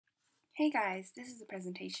Hey guys, this is a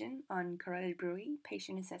presentation on Carotid Bruit,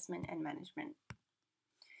 patient assessment and management.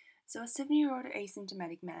 So a 70-year-old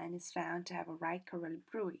asymptomatic man is found to have a right carotid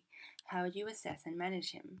bruit. How would you assess and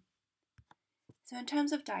manage him? So in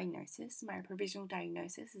terms of diagnosis, my provisional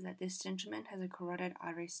diagnosis is that this gentleman has a carotid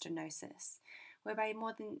artery stenosis, whereby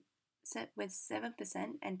with 7%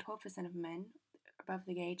 and 12% of men above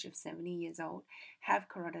the age of 70 years old have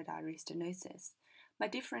carotid artery stenosis. My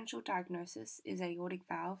differential diagnosis is aortic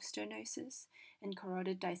valve stenosis and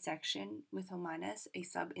carotid dissection with or minus a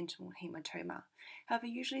subintimal hematoma. However,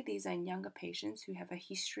 usually these are in younger patients who have a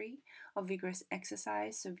history of vigorous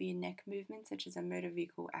exercise, severe neck movement such as a motor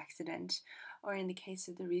vehicle accident, or in the case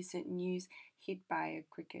of the recent news, hit by a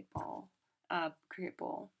cricket ball.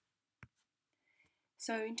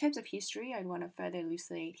 So, in terms of history, I'd want to further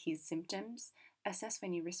elucidate his symptoms, assess for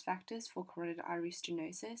any risk factors for carotid artery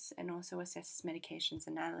stenosis, and also assess his medications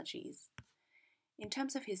and allergies. In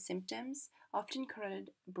terms of his symptoms, often carotid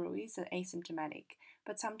bruits are asymptomatic,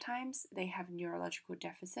 but sometimes they have neurological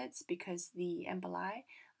deficits because the emboli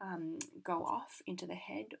go off into the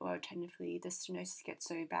head, or alternatively, the stenosis gets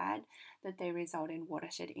so bad that they result in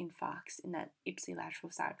watershed infarcts in that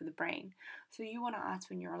ipsilateral side of the brain. So you want to ask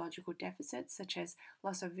for neurological deficits such as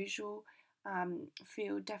loss of visual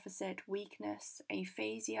field deficit, weakness,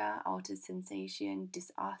 aphasia, altered sensation,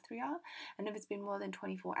 dysarthria, and if it's been more than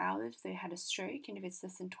 24 hours, they had a stroke, and if it's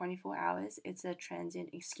less than 24 hours, it's a transient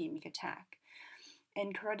ischemic attack.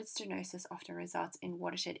 And carotid stenosis often results in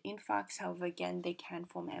watershed infarcts. However, again, they can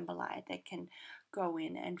form emboli that can go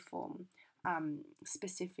in and form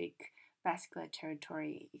specific vascular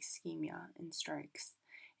territory ischemia and strokes.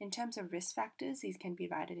 In terms of risk factors, these can be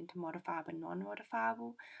divided into modifiable and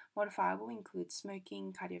non-modifiable. Modifiable include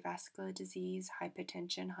smoking, cardiovascular disease,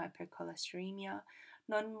 hypertension, hypercholesteremia.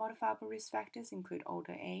 Non-modifiable risk factors include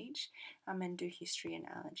older age and do history and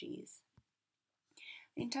allergies.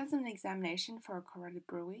 In terms of an examination for a carotid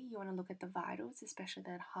bruit, you want to look at the vitals, especially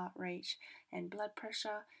that heart rate and blood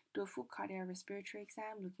pressure, do a full cardiorespiratory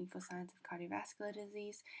exam looking for signs of cardiovascular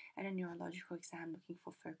disease, and a neurological exam looking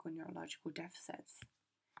for focal neurological deficits.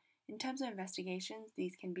 In terms of investigations,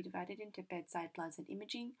 these can be divided into bedside bloods and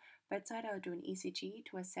imaging. Bedside, I will do an ECG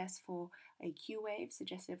to assess for a Q wave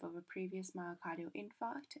suggestive of a previous myocardial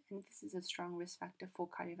infarct, and this is a strong risk factor for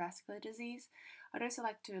cardiovascular disease. I'd also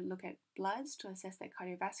like to look at bloods to assess their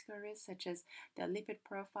cardiovascular risk, such as their lipid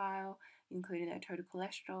profile, including their total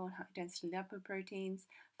cholesterol and high density lipoproteins,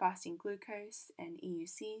 fasting glucose, and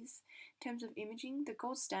EUCs. In terms of imaging, the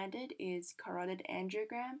gold standard is carotid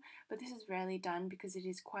angiogram, but this is rarely done because it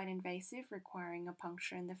is quite invasive, requiring a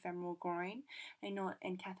puncture in the femoral groin and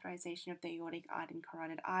catheterization of the aortic artery and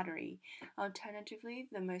carotid artery. Alternatively,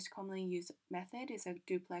 the most commonly used method is a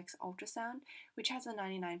duplex ultrasound, which has a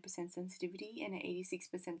 99% sensitivity and an 86%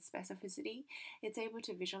 specificity. It's able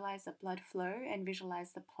to visualize the blood flow and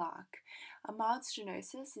visualize the plaque. A mild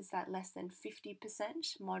stenosis is at less than 50%,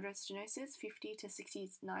 moderate stenosis 50 to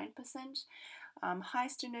 69%, high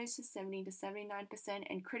stenosis 70 to 79%,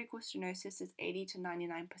 and critical stenosis is 80 to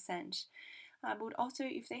 99%. But also,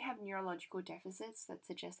 if they have neurological deficits that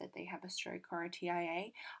suggest that they have a stroke or a TIA,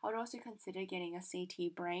 I would also consider getting a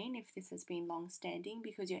CT brain if this has been long standing,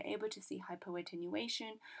 because you're able to see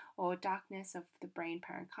hypoattenuation or darkness of the brain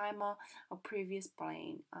parenchyma or previous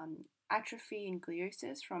brain atrophy and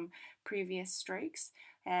gliosis from previous strokes,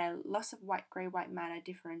 loss of grey-white matter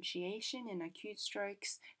differentiation in acute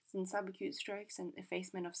strokes, in subacute strokes, and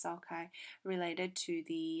effacement of sulci related to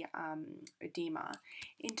the edema.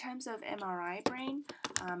 In terms of MRI brain,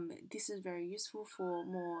 this is very useful for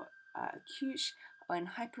more acute and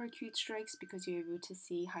hyperacute strokes because you're able to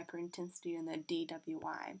see hyperintensity in the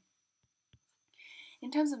DWI. In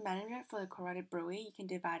terms of management for the carotid bruit, you can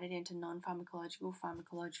divide it into non-pharmacological,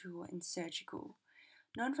 pharmacological, and surgical.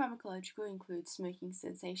 Non-pharmacological includes smoking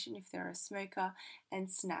cessation if they're a smoker, and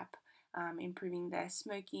SNAP, improving their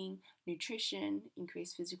smoking, nutrition,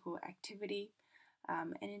 increased physical activity.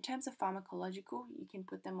 And in terms of pharmacological, you can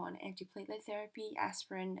put them on antiplatelet therapy,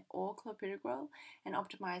 aspirin, or clopidogrel, and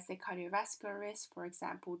optimize their cardiovascular risk. For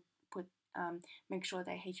example, make sure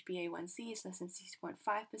their HbA1c is less than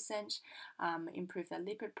 6.5%, improve their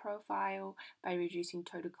lipid profile by reducing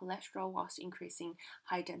total cholesterol whilst increasing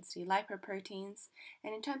high density lipoproteins.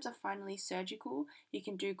 And in terms of finally surgical, you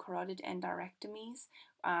can do carotid endarterectomies.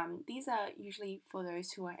 These are usually for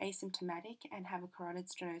those who are asymptomatic and have a carotid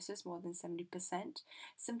stenosis more than 70%.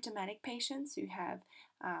 Symptomatic patients who have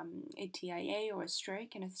a TIA or a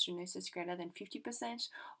stroke and a stenosis greater than 50%,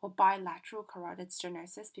 or bilateral carotid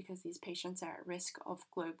stenosis because these patients are at risk of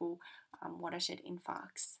global watershed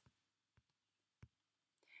infarcts.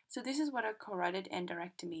 So this is what a carotid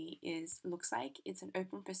endarterectomy looks like. It's an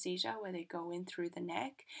open procedure where they go in through the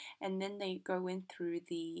neck, and then they go in through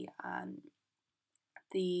the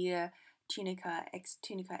tunica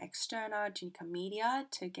externa, tunica media,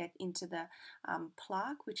 to get into the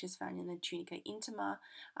plaque, which is found in the tunica intima,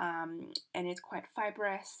 and it's quite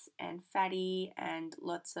fibrous and fatty and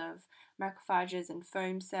lots of macrophages and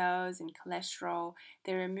foam cells and cholesterol.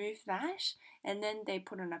 They remove that, and then they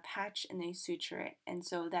put on a patch and they suture it, and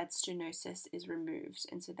so that stenosis is removed,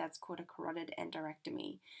 and so that's called a carotid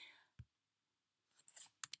endarterectomy.